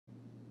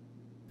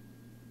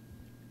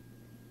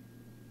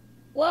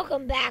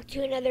Welcome back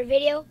to another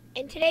video.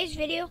 In today's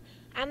video,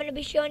 I'm going to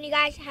be showing you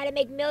guys how to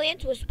make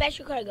millions with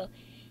Special Cargo.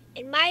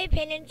 In my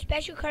opinion,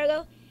 Special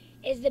Cargo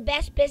is the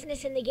best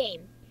business in the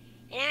game.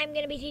 And I'm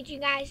going to be teaching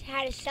you guys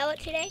how to sell it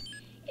today.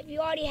 If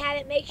you already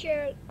haven't, make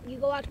sure you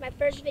go watch my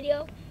first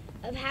video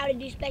of how to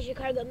do Special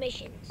Cargo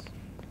missions.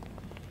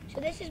 So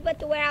this is what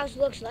the warehouse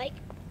looks like.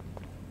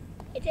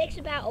 It takes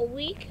about a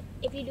week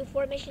if you do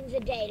 4 missions a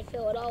day to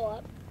fill it all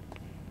up.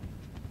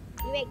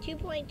 You make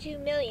 2.2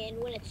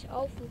 million when it's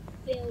all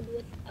filled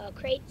with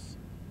crates.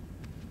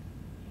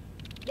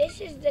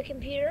 This is the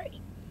computer.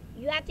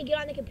 You have to get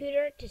on the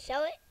computer to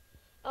sell it.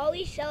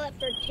 Always sell it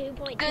for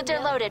 2.2 Goods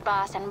are loaded,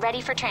 boss, and ready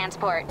for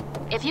transport.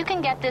 If you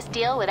can get this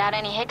deal without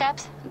any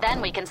hiccups,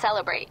 then we can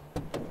celebrate.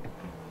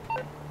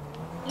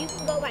 You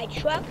can go by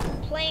truck,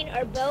 plane,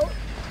 or boat.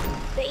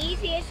 The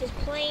easiest is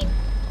plane.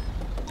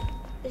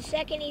 The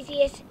second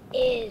easiest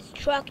is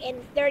truck, and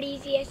the third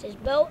easiest is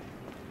boat.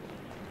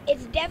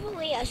 It's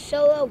definitely a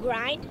solo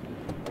grind.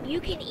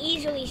 You can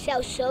easily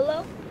sell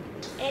solo,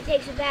 and it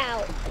takes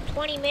about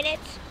 20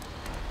 minutes.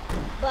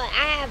 But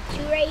I have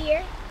 2 right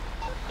here,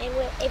 and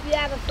if you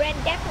have a friend,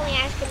 definitely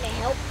ask him to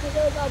help because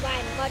it will go by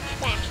much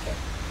faster.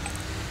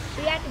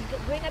 So you have to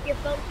bring up your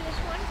phone for this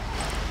one,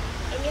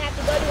 and you have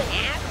to go to an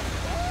app.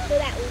 So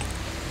that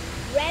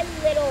red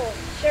little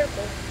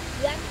circle,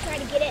 you have to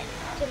try to get it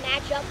to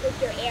match up with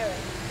your arrow.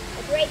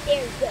 Like right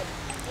there is good.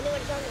 And then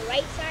when it's on the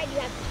right side, you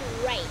have to turn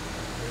right.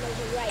 And there's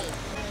a right.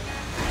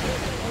 And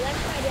it's on the left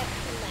side, you have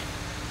to turn left.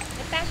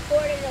 I fast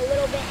forwarded a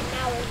little bit, and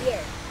now we're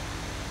here.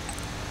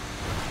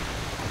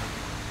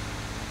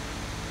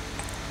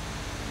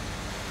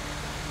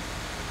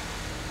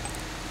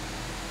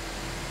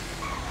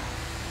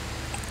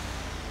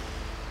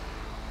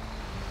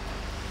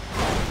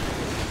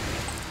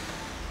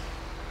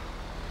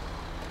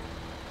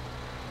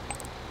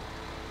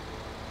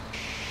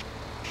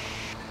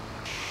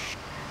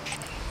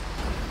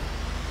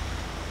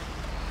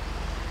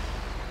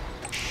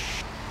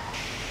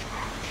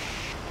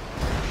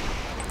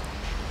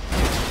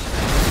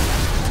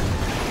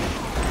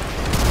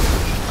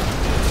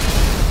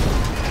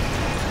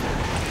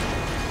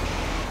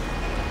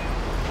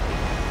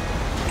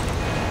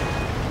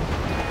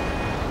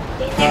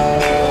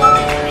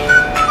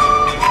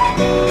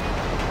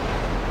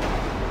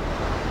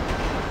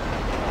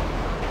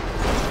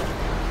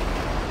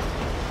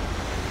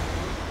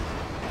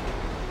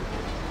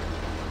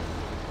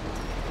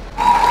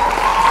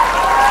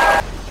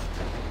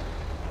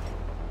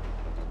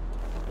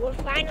 We're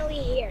finally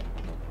here.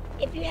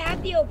 If you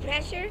have the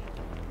oppressor,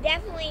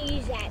 definitely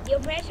use that. The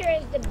oppressor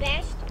is the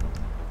best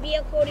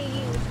vehicle to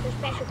use for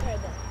Special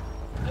Cargo.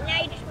 And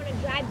now you just want to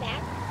drive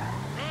back.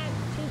 I have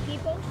 2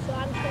 people, so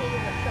I'm just going to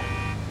use a truck.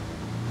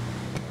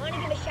 I want to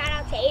give a shout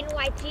out to Aiden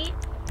YT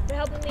for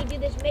helping me do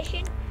this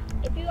mission.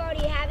 If you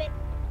already haven't,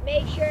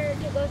 make sure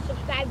to go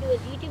subscribe to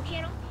his YouTube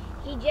channel.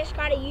 He just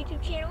got a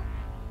YouTube channel.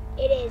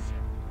 It is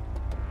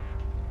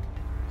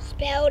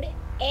spelled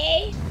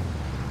A-Y-T-E-N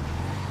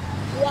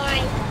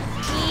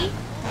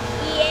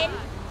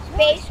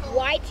space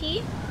Y-T.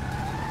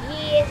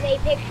 He is a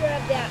picture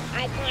of the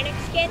iconic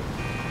skin.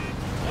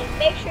 And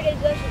make sure to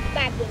go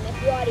subscribe to him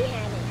if you already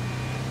haven't.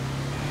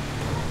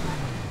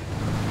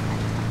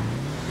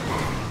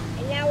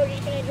 And now we're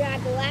just going to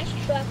drive the last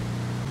truck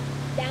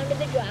down to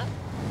the drop.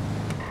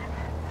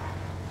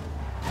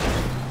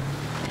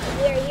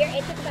 We are here.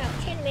 It took about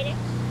 10 minutes.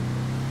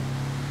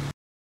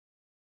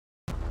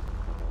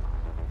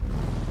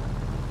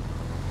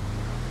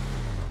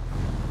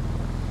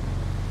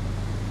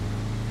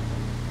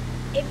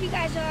 If you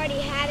guys already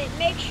haven't,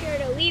 make sure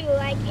to leave a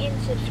like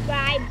and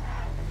subscribe.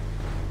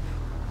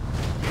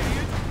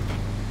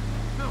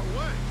 No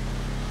way.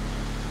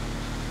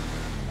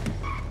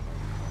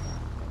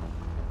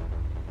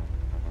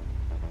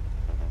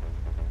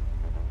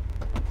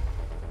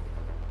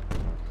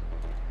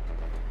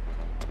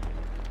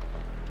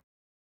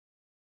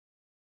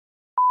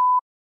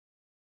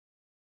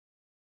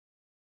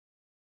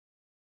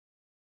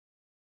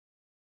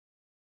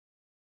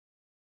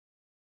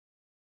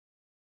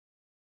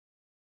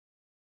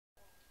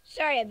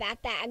 Sorry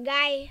about that. A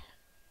guy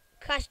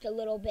cussed a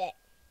little bit.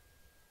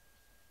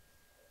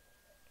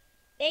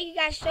 Thank you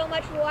guys so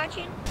much for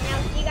watching, and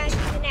I'll see you guys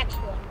in the next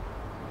one.